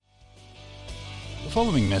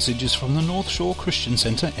following message is from the North Shore Christian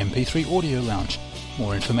Centre MP3 Audio Lounge.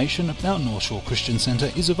 More information about North Shore Christian Centre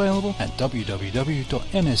is available at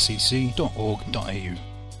www.nscc.org.au.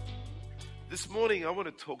 This morning I want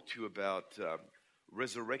to talk to you about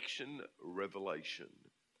resurrection revelation.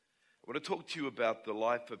 I want to talk to you about the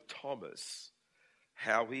life of Thomas,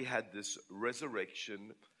 how he had this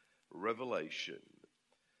resurrection revelation,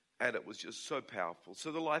 and it was just so powerful.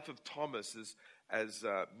 So the life of Thomas is, as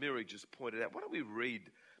Mary just pointed out. Why don't we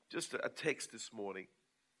read just a text this morning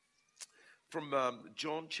from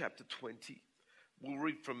John chapter 20. We'll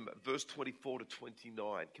read from verse 24 to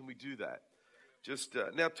 29. Can we do that? Just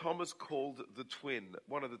now Thomas called the twin,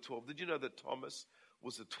 one of the 12. Did you know that Thomas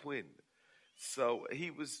was a twin? So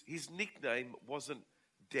his nickname wasn't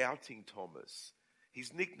Doubting Thomas.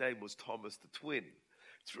 His nickname was Thomas the Twin.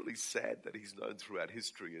 It's really sad that he's known throughout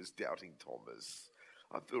history as Doubting Thomas.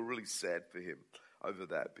 I feel really sad for him over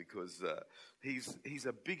that because he's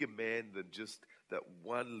a bigger man than just that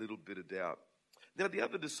one little bit of doubt. Now the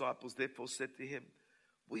other disciples therefore said to him,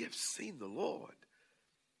 "We have seen the Lord."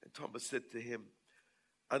 And Thomas said to him,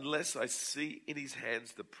 "Unless I see in his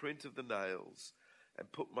hands the print of the nails,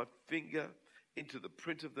 and put my finger into the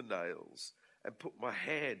print of the nails, and put my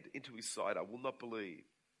hand into his side, I will not believe."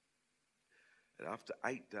 And after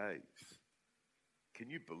 8 days, can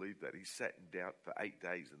you believe that? He sat in doubt for 8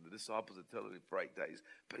 days, and the disciples are telling him for 8 days,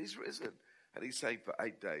 but he's risen. And he's saying for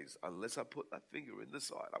 8 days, unless I put my finger in the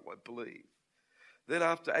side, I won't believe. Then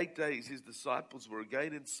after 8 days, his disciples were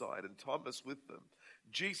again inside, and Thomas with them.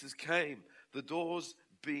 Jesus came, the doors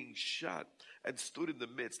being shut, and stood in the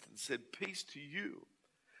midst and said, "Peace to you."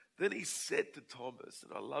 Then he said to Thomas,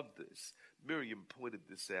 and I love this, Miriam pointed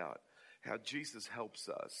this out, how Jesus helps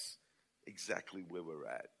us exactly where we're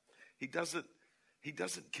at. He doesn't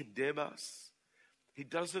condemn us. He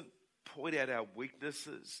doesn't point out our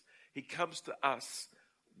weaknesses. He comes to us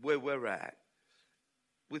where we're at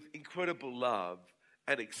with incredible love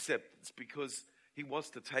and acceptance because he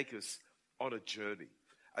wants to take us on a journey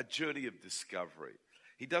of discovery.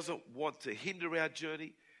 He doesn't want to hinder our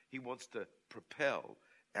journey. He wants to propel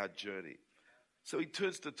our journey. So he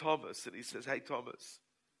turns to Thomas and he says, "Hey, Thomas,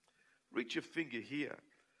 reach your finger here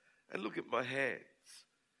and look at my hands.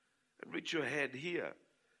 And reach your hand here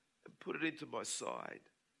and put it into my side.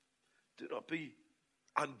 Do not be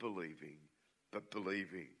unbelieving, but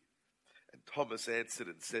believing." And Thomas answered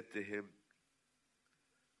and said to him,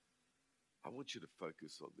 I want you to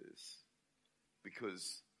focus on this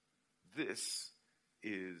because this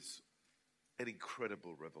is an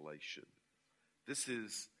incredible revelation. This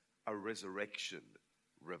is a resurrection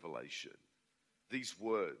revelation. These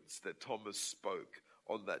words that Thomas spoke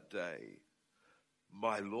on that day,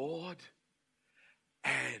 "My Lord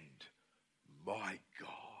and my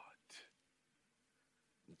God."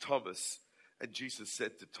 And Jesus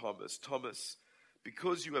said to Thomas, "Thomas,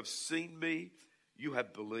 because you have seen me, you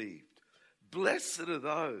have believed. Blessed are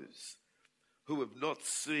those who have not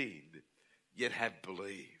seen, yet have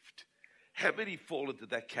believed." How many fall into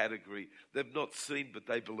that category? They've not seen, but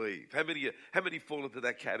they believe. How many fall into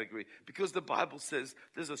that category? Because the Bible says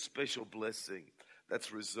there's a special blessing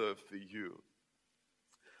that's reserved for you.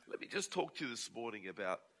 Let me just talk to you this morning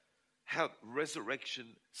about how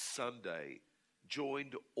Resurrection Sunday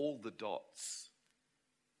joined all the dots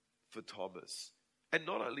for Thomas. And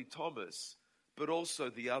not only Thomas, but also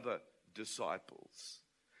the other disciples.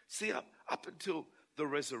 See, up until the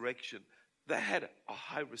resurrection, they had a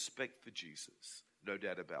high respect for Jesus, no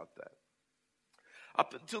doubt about that.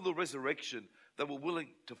 Up until the resurrection, they were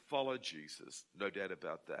willing to follow Jesus, no doubt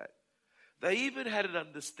about that. They even had an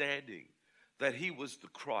understanding that he was the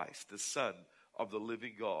Christ, the Son of the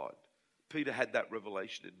living God. Peter had that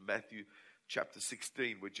revelation in Matthew chapter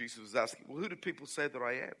 16 where Jesus was asking, "Well, who do people say that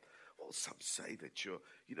I am?" "Well, some say that you're,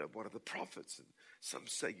 one of the prophets, and some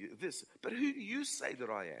say you this. But who do you say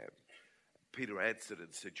that I am?" Peter answered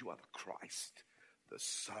and said, "You are the Christ, the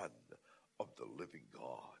Son of the living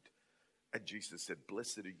God." And Jesus said,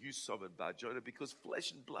 "Blessed are you, Simon Bar-Jonah, because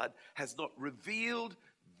flesh and blood has not revealed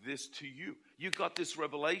this to you." You got this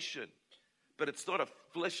revelation, but it's not a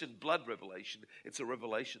flesh and blood revelation. It's a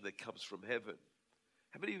revelation that comes from heaven.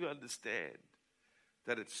 How many of you understand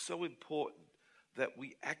that it's so important that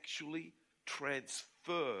we actually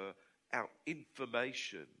transfer our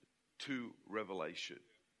information to revelation?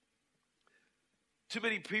 Too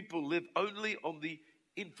many people live only on the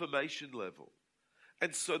information level.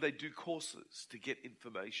 And so they do courses to get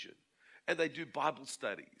information. And they do Bible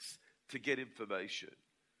studies to get information.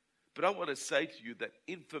 But I want to say to you that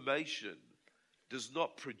information does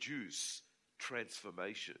not produce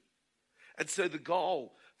transformation. And so the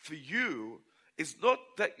goal for you is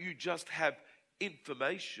not that you just have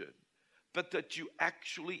information, but that you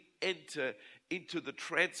actually enter into the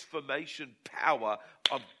transformation power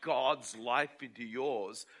of God's life into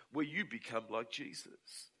yours, where you become like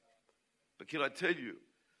Jesus. But can I tell you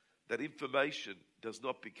that information does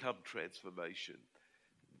not become transformation?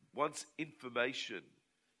 Once information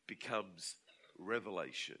becomes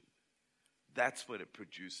revelation, that's when it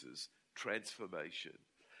produces transformation.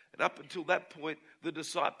 And up until that point, the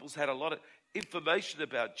disciples had a lot of information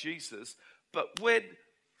about Jesus, but when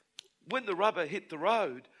the rubber hit the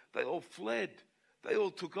road, they all fled. They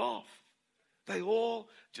all took off. They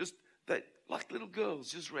like little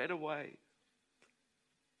girls, just ran away.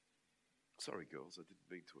 Sorry, girls, I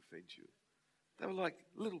didn't mean to offend you. They were like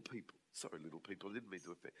little people. Sorry, little people, I didn't mean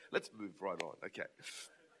to offend. Let's move right on, okay.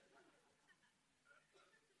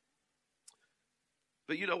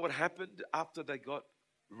 But you know what happened after they got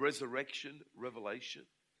resurrection, revelation?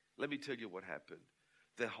 Let me tell you what happened.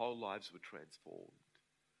 Their whole lives were transformed.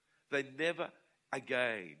 They never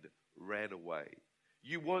again ran away.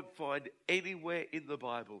 You won't find anywhere in the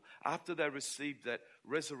Bible after they received that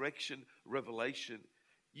resurrection, revelation,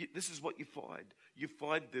 this is what you find. You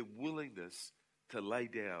find their willingness to lay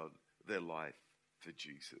down their life for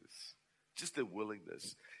Jesus. Just their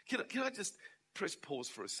willingness. Can I just press pause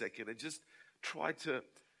for a second and just try to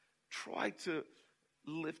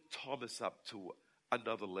lift Thomas up to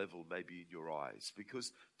another level maybe in your eyes,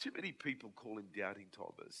 because too many people call him Doubting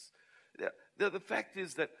Thomas. Now the fact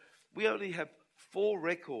is that we only have 4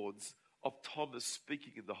 records of Thomas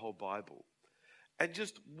speaking in the whole Bible. And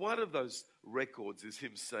just one of those records is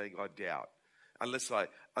him saying, I doubt. Unless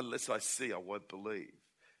I see, I won't believe.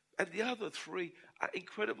 And the other 3 are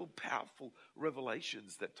incredible, powerful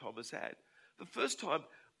revelations that Thomas had. The first time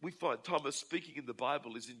we find Thomas speaking in the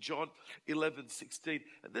Bible is in John 11:16.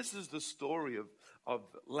 And this is the story of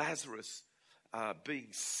Lazarus being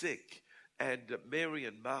sick, and Mary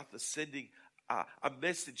and Martha sending a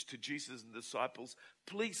message to Jesus and the disciples,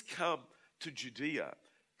 please come to Judea,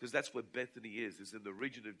 because that's where Bethany is in the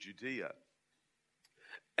region of Judea.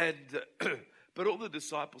 And but all the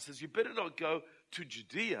disciples says, you better not go to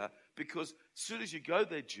Judea, because as soon as you go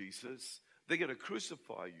there, Jesus, they're going to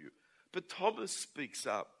crucify you. But Thomas speaks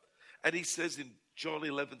up, and he says in John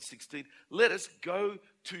 11:16, let us go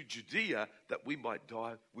to Judea that we might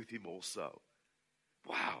die with him also.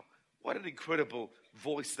 Wow, what an incredible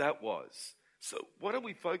voice that was. So why don't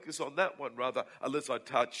we focus on that one rather? Unless I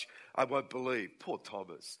touch, I won't believe. Poor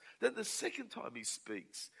Thomas. Then the second time he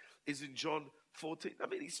speaks is in John 14. I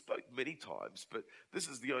mean, he spoke many times, but this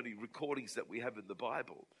is the only recordings that we have in the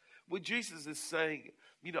Bible, where Jesus is saying,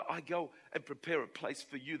 I go and prepare a place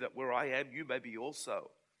for you, that where I am, you may be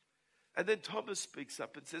also. And then Thomas speaks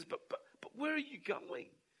up and says, but where are you going?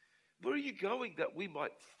 Where are you going that we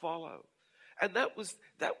might follow? And that was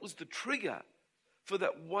the trigger for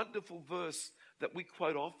that wonderful verse that we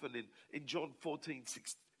quote often in John 14,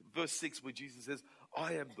 verse 6, where Jesus says,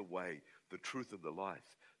 I am the way, the truth, and the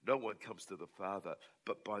life. No one comes to the Father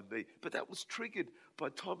but by me. But that was triggered by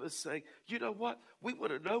Thomas saying, you know what? We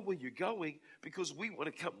want to know where you're going because we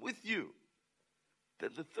want to come with you.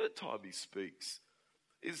 Then the third time he speaks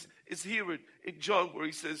is here in John, where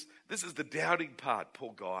he says, this is the doubting part,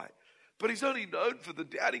 poor guy. But he's only known for the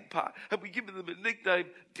doubting part. And we give him a nickname,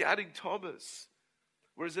 Doubting Thomas.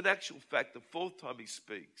 Whereas in actual fact, the fourth time he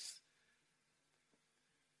speaks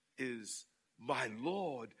is my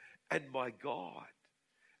Lord and my God.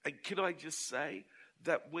 And can I just say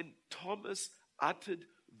that when Thomas uttered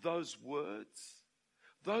those words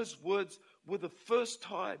were the first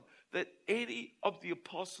time that any of the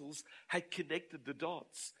apostles had connected the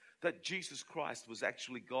dots, that Jesus Christ was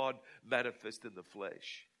actually God manifest in the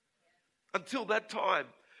flesh. Until that time,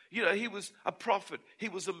 he was a prophet, he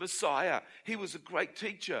was a Messiah, he was a great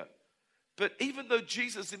teacher. But even though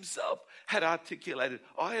Jesus himself had articulated,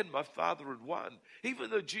 I and my Father are one, even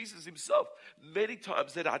though Jesus himself many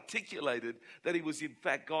times had articulated that he was in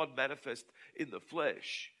fact God manifest in the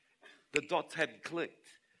flesh, the dots hadn't clicked.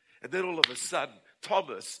 And then all of a sudden,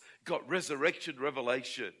 Thomas got resurrection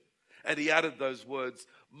revelation. And he uttered those words,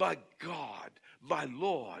 my God, my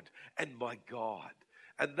Lord, and my God.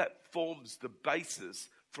 And that forms the basis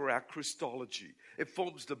for our Christology. It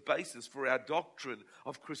forms the basis for our doctrine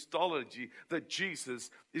of Christology, that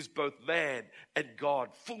Jesus is both man and God,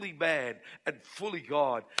 fully man and fully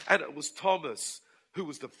God. And it was Thomas who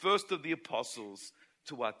was the first of the apostles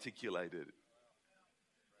to articulate it.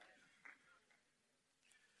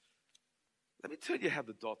 Let me tell you how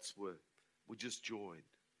the dots were just joined.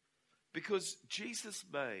 Because Jesus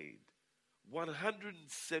made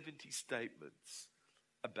 170 statements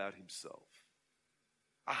about himself.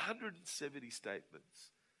 170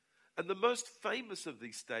 statements. And the most famous of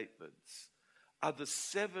these statements are the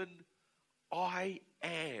 7 I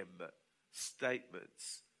am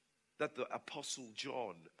statements that the Apostle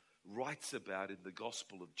John writes about in the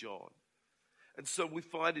Gospel of John. And so we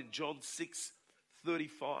find in John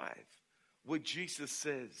 6:35 where Jesus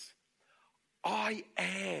says, I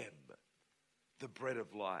am the bread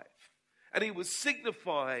of life. And he was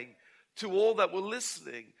signifying to all that were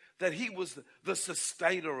listening that he was the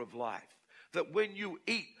sustainer of life. That when you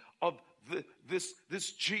eat of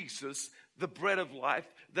this Jesus, the bread of life,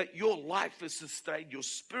 that your life is sustained, your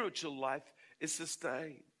spiritual life is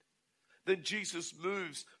sustained. Then Jesus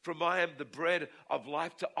moves from I am the bread of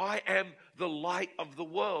life to I am the light of the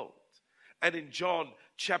world. And in John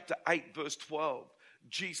chapter 8 verse 12,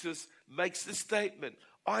 Jesus makes this statement,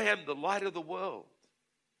 I am the light of the world.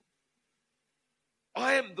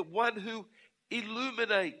 I am the one who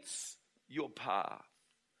illuminates your path.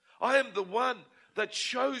 I am the one that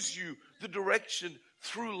shows you the direction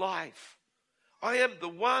through life. I am the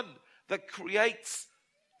one that creates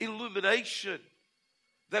illumination,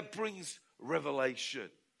 that brings revelation.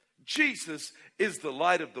 Jesus is the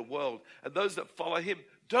light of the world, and those that follow him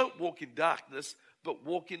don't walk in darkness, but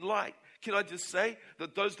walk in light. Can I just say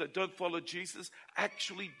that those that don't follow Jesus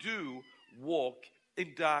actually do walk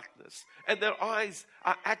in darkness, and their eyes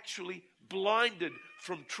are actually blinded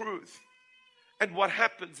from truth. And what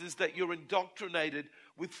happens is that you're indoctrinated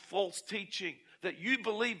with false teaching that you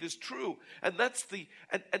believe is true, and that's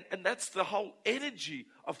the whole energy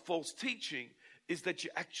of false teaching, is that you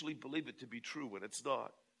actually believe it to be true when it's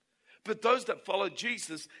not. But those that follow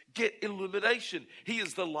Jesus get illumination. He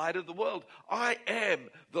is the light of the world. I am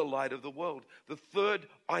the light of the world. The third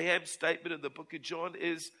I am statement in the book of John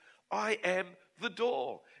is I am the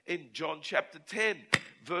door. In John chapter 10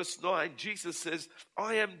 verse 9, Jesus says,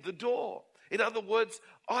 I am the door. In other words,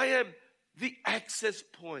 I am the access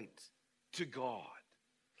point to God.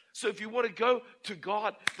 So if you want to go to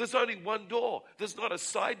God, there's only one door. There's not a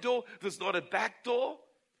side door. There's not a back door.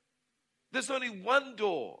 There's only one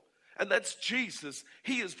door, and that's Jesus.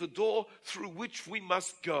 He is the door through which we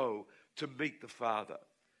must go to meet the Father.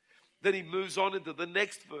 Then he moves on into the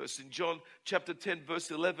next verse in John chapter 10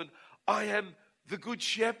 verse 11. I am the good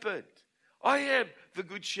shepherd. I am the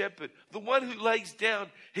good shepherd, the one who lays down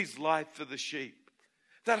his life for the sheep.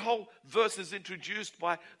 That whole verse is introduced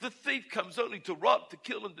by the thief comes only to rob, to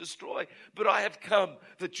kill and destroy. But I have come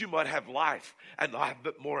that you might have life and I have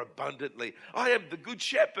it more abundantly. I am the good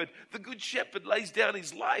shepherd. The good shepherd lays down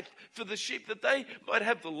his life for the sheep that they might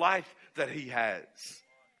have the life that he has.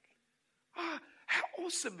 How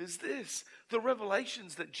awesome is this? The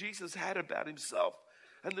revelations that Jesus had about himself,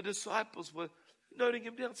 and the disciples were noting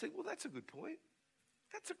him down, saying, well, that's a good point.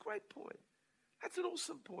 That's a great point. That's an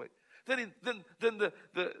awesome point. Then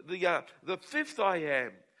the fifth I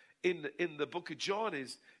am in the book of John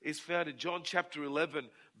is found in John chapter 11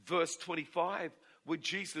 verse 25, where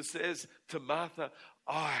Jesus says to Martha,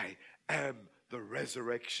 I am the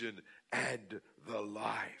resurrection and the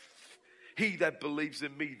life. He that believes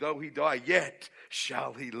in me, though he die, yet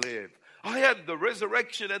shall he live. I am the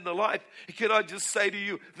resurrection and the life. Can I just say to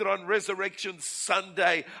you that on Resurrection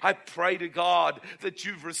Sunday, I pray to God that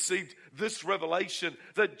you've received this revelation,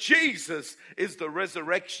 that Jesus is the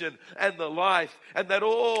resurrection and the life, and that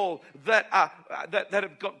all that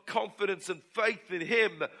have got confidence and faith in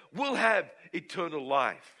him will have eternal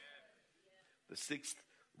life. The sixth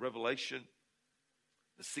revelation,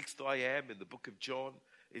 the sixth I am in the book of John,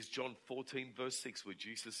 is John 14 verse 6, where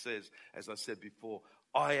Jesus says, as I said before,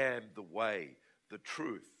 I am the way, the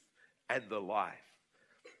truth, and the life.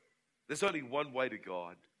 There's only one way to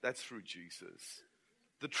God. That's through Jesus.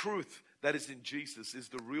 The truth that is in Jesus is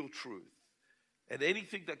the real truth. And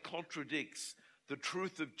anything that contradicts the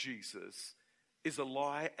truth of Jesus is a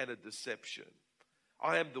lie and a deception.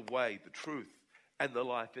 I am the way, the truth, and the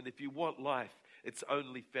life. And if you want life, it's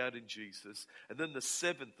only found in Jesus. And then the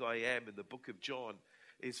seventh I am in the book of John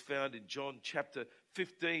is found in John chapter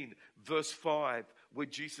 15, verse 5, where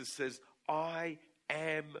Jesus says, I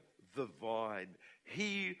am the vine.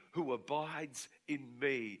 He who abides in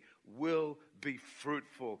me will be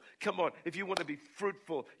fruitful. Come on, if you want to be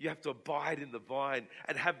fruitful, you have to abide in the vine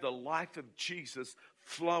and have the life of Jesus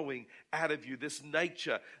flowing out of you. This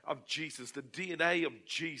nature of Jesus, the DNA of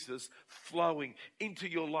Jesus flowing into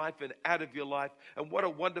your life and out of your life. And what a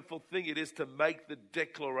wonderful thing it is to make the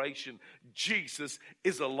declaration, Jesus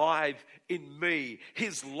is alive in me.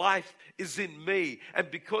 His life is in me. And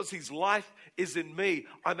because his life is in me,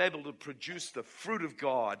 I'm able to produce the fruit of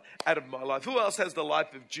God out of my life. Who else has the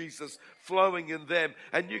life of Jesus flowing in them?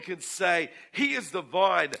 And you can say, he is the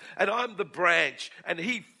vine and I'm the branch, and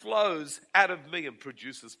he flows out of me and produces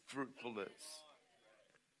produces fruitfulness.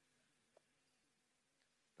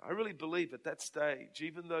 I really believe at that stage,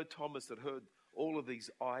 even though Thomas had heard all of these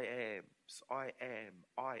I am,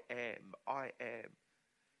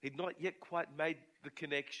 he'd not yet quite made the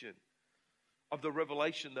connection of the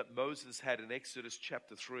revelation that Moses had in Exodus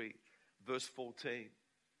chapter 3, verse 14.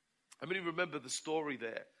 How many remember the story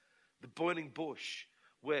there? The burning bush,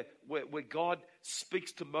 where God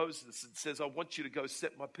speaks to Moses and says, I want you to go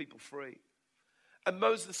set my people free. And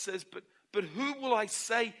Moses says, but who will I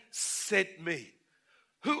say sent me?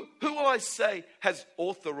 Who will I say has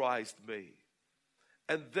authorized me?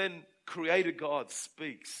 And then Creator God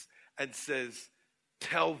speaks and says,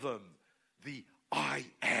 tell them the I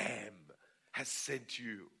am has sent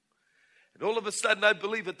you. And all of a sudden, I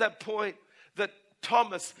believe at that point that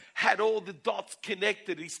Thomas had all the dots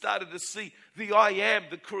connected. He started to see the I am,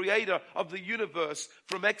 the creator of the universe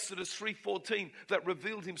from Exodus 3:14 that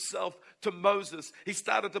revealed himself to Moses. He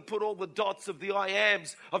started to put all the dots of the I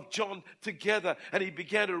ams of John together, and he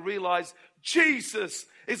began to realize Jesus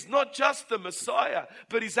is not just the Messiah,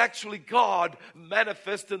 but he's actually God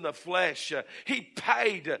manifest in the flesh. He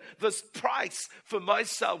paid this price for my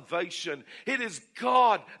salvation. It is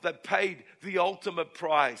God that paid the ultimate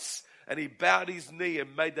price. And he bowed his knee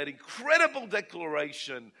and made that incredible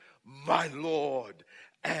declaration, my Lord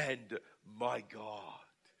and my God.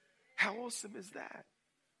 How awesome is that?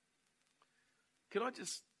 Can I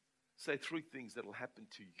just say 3 things that will happen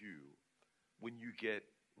to you when you get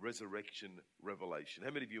resurrection revelation?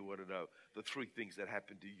 How many of you want to know the 3 things that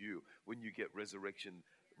happen to you when you get resurrection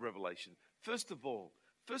revelation? First of all,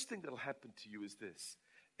 first thing that will happen to you is this,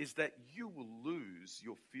 is that you will lose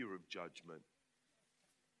your fear of judgment.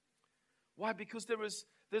 Why? Because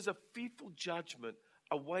there's a fearful judgment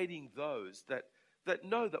awaiting those that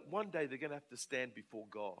know that one day they're going to have to stand before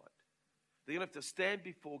God. They're going to have to stand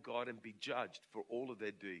before God and be judged for all of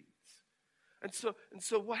their deeds. And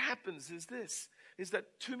so what happens is this, is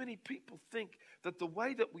that too many people think that the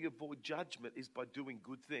way that we avoid judgment is by doing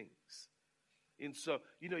good things. And so,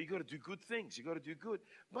 you got to do good things. You got to do good.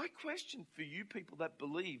 My question for you people that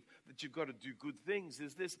believe that you've got to do good things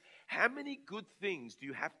is this: how many good things do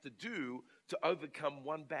you have to do to overcome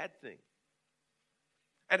one bad thing?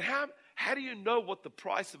 And how do you know what the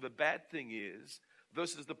price of a bad thing is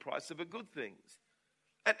versus the price of a good thing?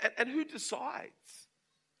 And who decides?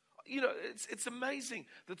 It's amazing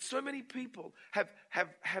that so many people have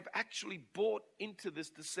actually bought into this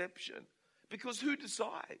deception, because who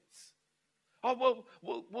decides? Oh,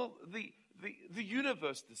 well, the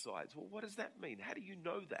universe decides. Well, what does that mean? How do you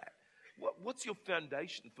know that? What's your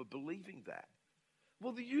foundation for believing that?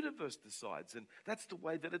 Well, the universe decides, and that's the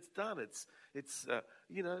way that it's done. It's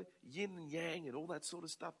yin and yang and all that sort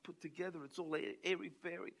of stuff put together. It's all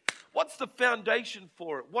airy-fairy. What's the foundation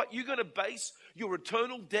for it? What, you're going to base your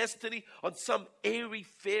eternal destiny on some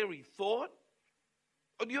airy-fairy thought?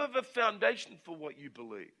 Or do you have a foundation for what you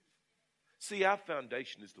believe? See, our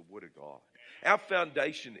foundation is the Word of God. Our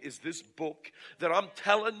foundation is this book that I'm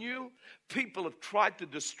telling you, people have tried to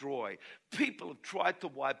destroy. People have tried to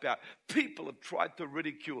wipe out. People have tried to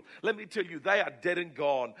ridicule. Let me tell you, they are dead and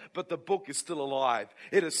gone, but the book is still alive.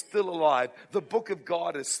 It is still alive. The book of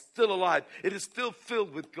God is still alive. It is still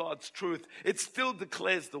filled with God's truth. It still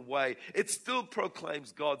declares the way. It still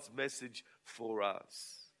proclaims God's message for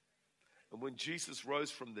us. And when Jesus rose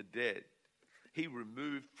from the dead, he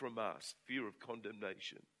removed from us fear of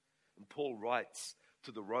condemnation. And Paul writes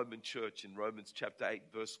to the Roman church in Romans chapter 8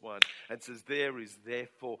 verse 1 and says, there is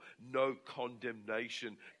therefore no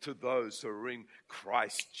condemnation to those who are in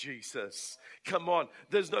Christ Jesus. Come on,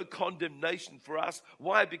 there's no condemnation for us.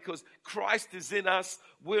 Why? Because Christ is in us.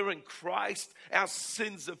 We're in Christ. Our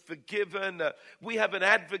sins are forgiven. We have an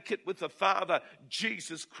advocate with the Father,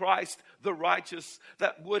 Jesus Christ, the righteous.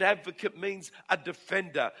 That word advocate means a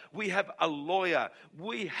defender. We have a lawyer.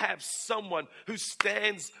 We have someone who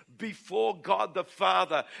stands before God the Father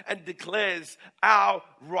and declares our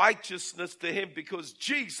righteousness to him, because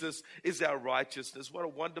Jesus is our righteousness. What a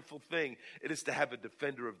wonderful thing it is to have a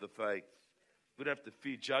defender of the faith. We don't have to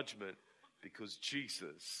fear judgment because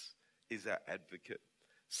Jesus is our advocate.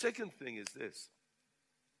 Second thing is this: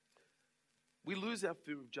 we lose our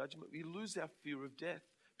fear of judgment. We lose our fear of death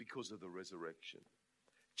because of the resurrection.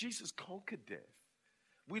 Jesus conquered death.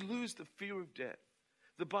 We lose the fear of death.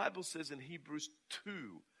 The Bible says in Hebrews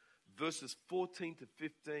 2, verses 14 to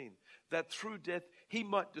 15, that through death he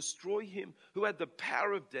might destroy him who had the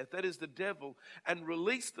power of death, that is the devil, and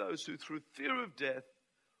release those who through fear of death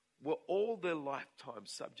were all their lifetime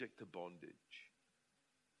subject to bondage.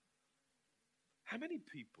 How many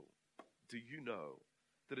people do you know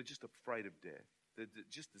that are just afraid of death? That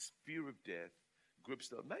just this fear of death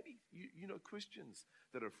groups. Maybe you know Christians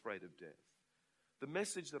that are afraid of death. The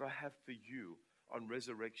message that I have for you on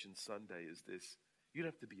Resurrection Sunday is this. You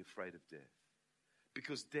don't have to be afraid of death,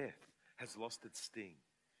 because death has lost its sting.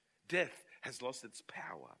 Death has lost its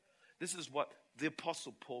power. This is what the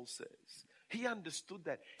Apostle Paul says. He understood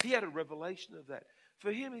that. He had a revelation of that.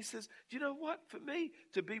 For him, he says, do you know what? For me,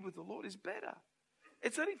 to be with the Lord is better.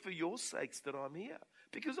 It's only for your sakes that I'm here.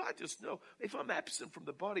 Because I just know if I'm absent from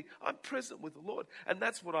the body, I'm present with the Lord. And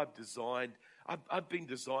that's what I've designed. I've been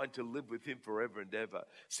designed to live with him forever and ever.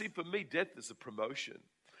 See, for me, death is a promotion.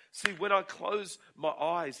 See, when I close my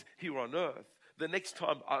eyes here on earth, the next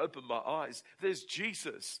time I open my eyes, there's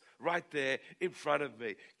Jesus right there in front of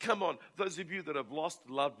me. Come on, those of you that have lost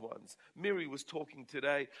loved ones. Miri was talking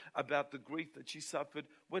today about the grief that she suffered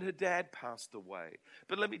when her dad passed away.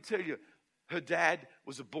 But let me tell you, her dad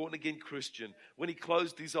was a born-again Christian. When he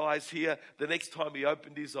closed his eyes here, the next time he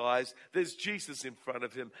opened his eyes, there's Jesus in front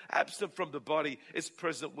of him. Absent from the body is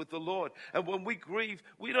present with the Lord. And when we grieve,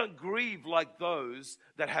 we don't grieve like those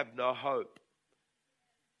that have no hope.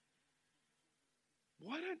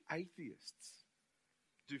 Why don't atheists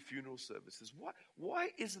do funeral services? Why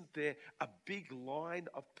isn't there a big line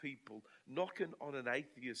of people knocking on an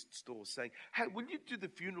atheist's door saying, hey, will you do the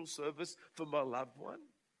funeral service for my loved one?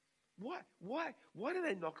 Why do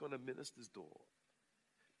they knock on a minister's door?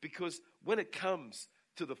 Because when it comes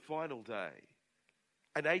to the final day,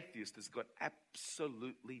 an atheist has got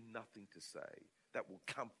absolutely nothing to say that will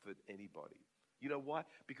comfort anybody. You know why?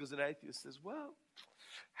 Because an atheist says, well,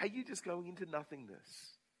 hey, you're just going into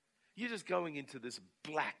nothingness. You're just going into this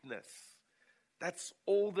blackness. That's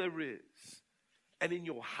all there is. And in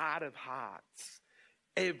your heart of hearts,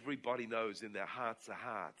 everybody knows in their hearts of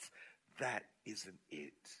hearts, that isn't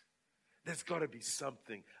it. There's got to be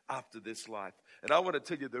something after this life. And I want to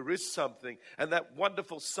tell you, there is something. And that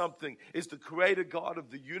wonderful something is the creator God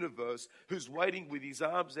of the universe, who's waiting with his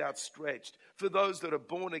arms outstretched for those that are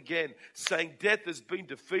born again, saying, death has been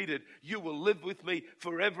defeated. You will live with me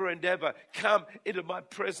forever and ever. Come into my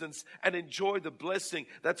presence and enjoy the blessing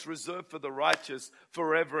that's reserved for the righteous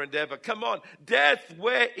forever and ever. Come on, death,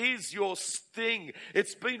 where is your sting?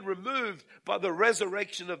 It's been removed by the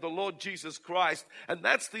resurrection of the Lord Jesus Christ. And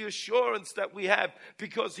that's the assurance that we have,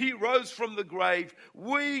 because he rose from the grave.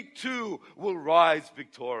 We too will rise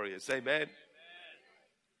victorious. Amen.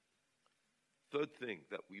 Third thing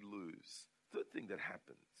that we lose, third thing that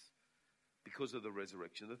happens because of the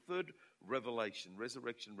resurrection, the third revelation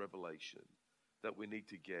that we need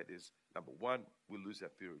to get is, number one, we lose our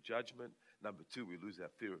fear of judgment. Number two, we lose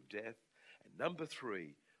our fear of death. And number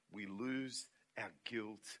three, we lose our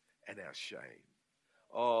guilt and our shame.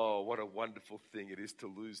 Oh, what a wonderful thing it is to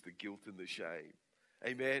lose the guilt and the shame.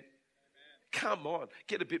 Amen. Come on,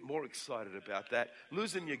 get a bit more excited about that.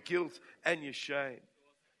 Losing your guilt and your shame.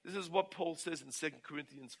 This is what Paul says in 2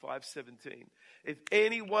 Corinthians 5:17. If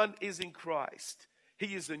anyone is in Christ,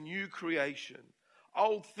 he is a new creation.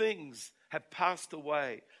 Old things have passed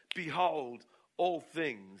away. Behold, all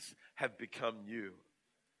things have become new.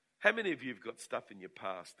 How many of you have got stuff in your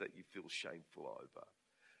past that you feel shameful over?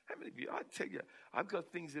 How many of you, I tell you, I've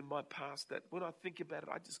got things in my past that when I think about it,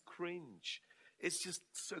 I just cringe. It's just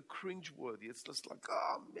so cringeworthy. It's just like,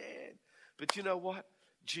 oh man. But you know what?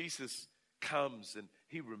 Jesus comes and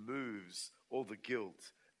he removes all the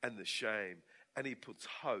guilt and the shame, and he puts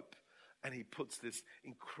hope, and he puts this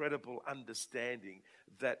incredible understanding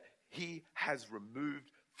that he has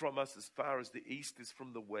removed from us as far as the east is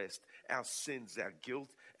from the west, our sins, our guilt,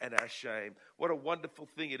 and our shame. What a wonderful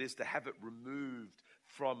thing it is to have it removed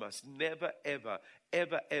from us. Never, ever,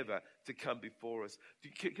 ever, ever to come before us.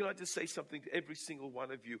 Can I just say something to every single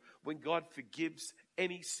one of you? When God forgives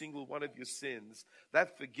any single one of your sins,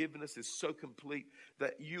 that forgiveness is so complete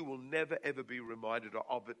that you will never, ever be reminded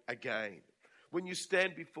of it again. When you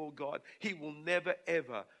stand before God, he will never,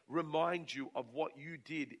 ever remind you of what you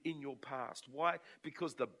did in your past. Why?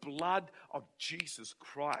 Because the blood of Jesus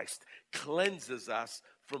Christ cleanses us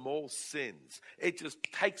from all sins. It just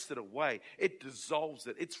takes it away. It dissolves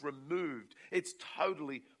it. It's removed. It's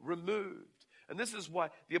totally removed. And this is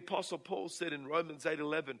why the Apostle Paul said in Romans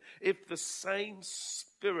 8:11, if the same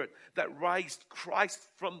Spirit that raised Christ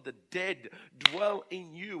from the dead dwell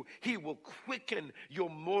in you, he will quicken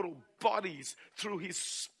your mortal bodies through his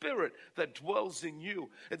Spirit that dwells in you.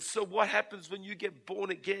 And so what happens when you get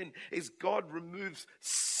born again is God removes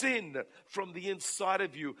sin from the inside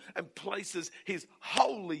of you and places his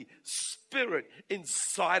Holy Spirit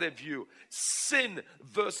inside of you. Sin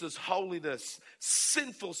versus holiness.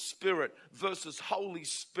 Sinful spirit versus Holy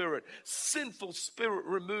Spirit. Sinful spirit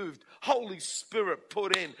removed. Holy Spirit put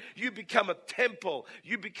put in. You become a temple.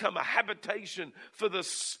 You become a habitation for the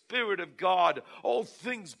Spirit of God. All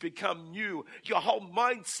things become new. Your whole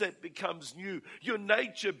mindset becomes new. Your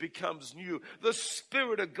nature becomes new. The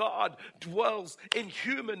Spirit of God dwells in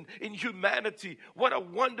humanity. What a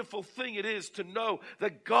wonderful thing it is to know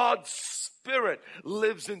that God's Spirit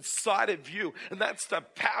lives inside of you. And that's the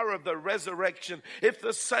power of the resurrection. If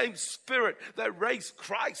the same Spirit that raised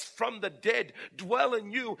Christ from the dead dwell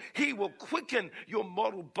in you, He will quicken your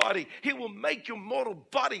mortal body. He will make your mortal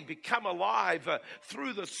body become alive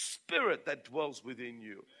through the Spirit that dwells within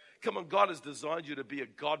you. Come on, God has designed you to be a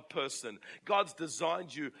God person. God's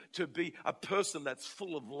designed you to be a person that's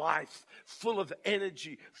full of life, full of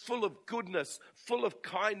energy, full of goodness, full of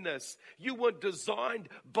kindness. You were designed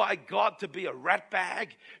by God to be a rat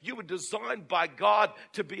bag. You were designed by God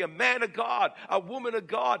to be a man of God, a woman of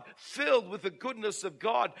God, filled with the goodness of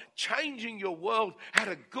God, changing your world out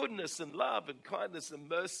of goodness and love and kindness and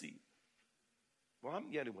mercy. Well,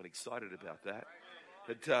 I'm the only one excited about that.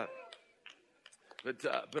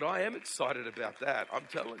 But I am excited about that, I'm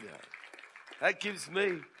telling you. That gives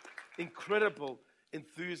me incredible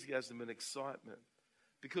enthusiasm and excitement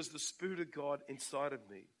because the Spirit of God inside of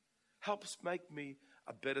me helps make me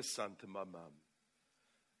a better son to my mum,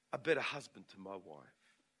 a better husband to my wife,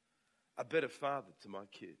 a better father to my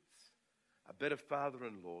kids, a better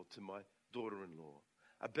father-in-law to my daughter-in-law,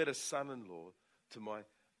 a better son-in-law to my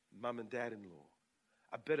mum and dad-in-law,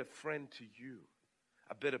 a better friend to you,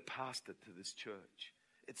 a better pastor to this church.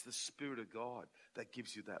 It's the Spirit of God that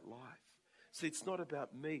gives you that life. See, it's not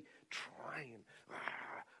about me trying.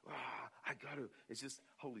 I got to. It's just,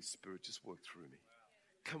 Holy Spirit, just work through me.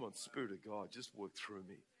 Come on, Spirit of God, just work through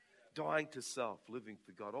me. Dying to self, living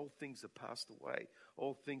for God. All things have passed away.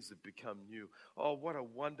 All things have become new. Oh, what a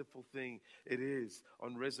wonderful thing it is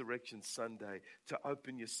on Resurrection Sunday to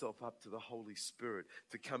open yourself up to the Holy Spirit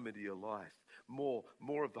to come into your life. More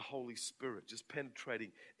of the Holy Spirit just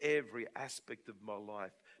penetrating every aspect of my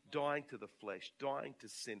life. Dying to the flesh, dying to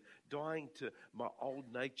sin, dying to my old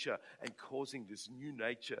nature and causing this new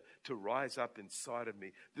nature to rise up inside of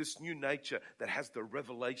me. This new nature that has the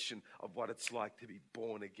revelation of what it's like to be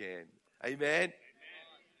born again. Amen?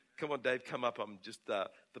 Come on, Dave, come up. I'm just, the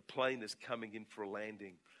plane is coming in for a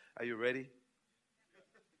landing. Are you ready?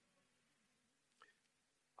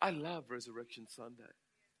 I love Resurrection Sunday.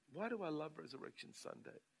 Why do I love Resurrection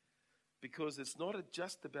Sunday? Because it's not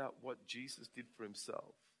just about what Jesus did for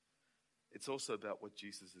himself. It's also about what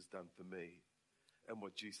Jesus has done for me and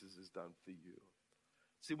what Jesus has done for you.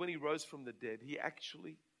 See, when he rose from the dead, he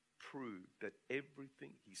actually proved that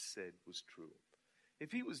everything he said was true.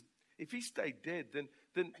 If he stayed dead,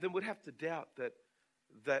 then we'd have to doubt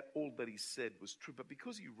that all that he said was true. But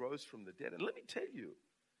because he rose from the dead, and let me tell you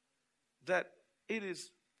that it is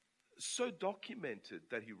so documented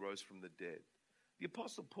that he rose from the dead. The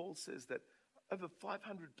Apostle Paul says that over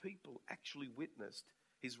 500 people actually witnessed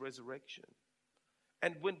his resurrection.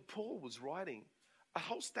 And when Paul was writing, a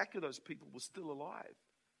whole stack of those people were still alive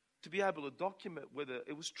to be able to document whether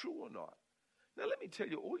it was true or not. Now, let me tell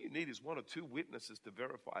you, all you need is one or two witnesses to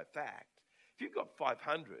verify a fact. If you've got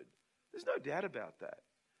 500, there's no doubt about that.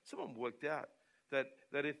 Someone worked out that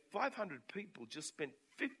if 500 people just spent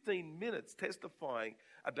 15 minutes testifying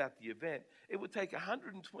about the event, it would take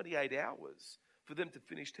 128 hours for them to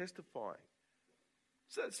finish testifying.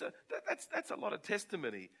 So that's a lot of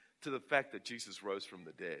testimony to the fact that Jesus rose from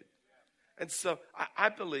the dead. And so I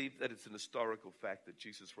believe that it's an historical fact that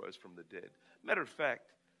Jesus rose from the dead. Matter of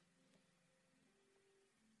fact,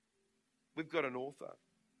 we've got an author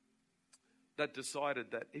that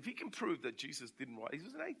decided that if he can prove that Jesus didn't rise, he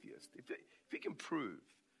was an atheist. If he can prove,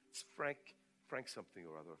 it's Frank something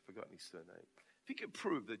or other, I've forgotten his surname. If he can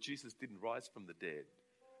prove that Jesus didn't rise from the dead,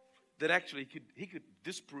 that actually he could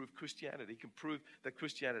disprove Christianity. He can prove that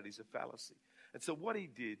Christianity is a fallacy. And so what he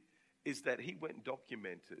did is that he went and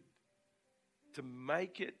documented to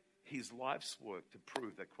make it his life's work to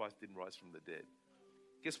prove that Christ didn't rise from the dead.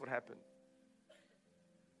 Guess what happened?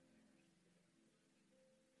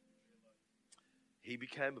 He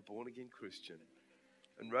became a born-again Christian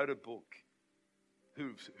and wrote a book,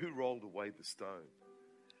 Who Rolled Away the Stone.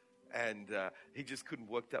 And he just couldn't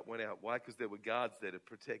work that one out. Why? Because there were guards there to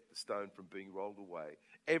protect the stone from being rolled away.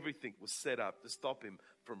 Everything was set up to stop him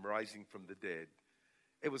from rising from the dead.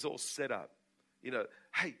 It was all set up. You know,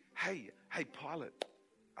 hey, Pilate,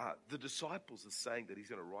 the disciples are saying that he's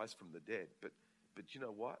going to rise from the dead. But you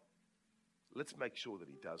know what? Let's make sure that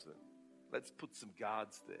he doesn't. Let's put some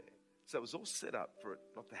guards there. So it was all set up for it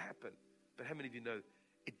not to happen. But how many of you know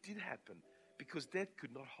it did happen? Because death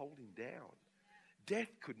could not hold him down. Death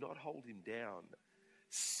could not hold him down.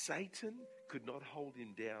 Satan could not hold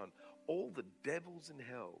him down. All the devils in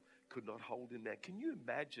hell could not hold him down. Can you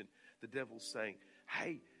imagine the devil saying,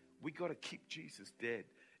 hey, we got to keep Jesus dead?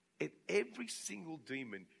 At every single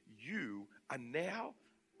demon, you are now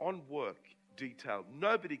on work detailed.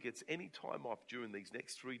 Nobody gets any time off during these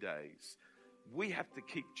next 3 days. We have to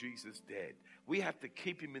keep Jesus dead. We have to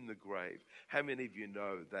keep him in the grave. How many of you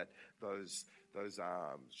know that those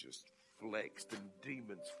arms just flexed and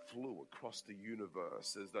demons flew across the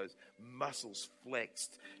universe as those muscles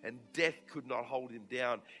flexed and death could not hold him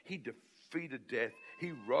down? He defeated death.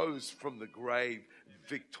 He rose from the grave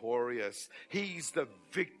victorious. He's the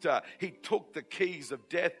victor. He took the keys of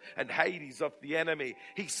death and Hades off the enemy.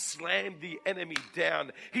 He slammed the enemy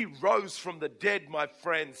down. He rose from the dead, my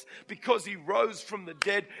friends. Because he rose from the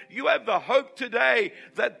dead, you have the hope today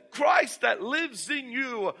that Christ that lives in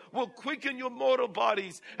you will quicken your mortal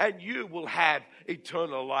bodies and you will have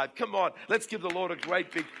eternal life. Come on, let's give the Lord a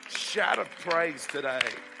great big shout of praise today.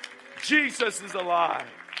 Jesus is alive.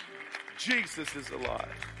 Jesus is alive.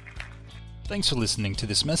 Thanks for listening to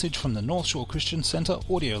this message from the North Shore Christian Centre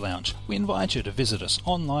Audio Lounge. We invite you to visit us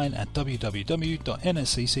online at www.nscc.org.au.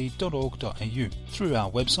 Through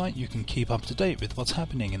our website, you can keep up to date with what's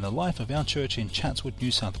happening in the life of our church in Chatswood,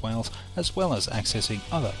 New South Wales, as well as accessing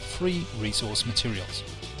other free resource materials.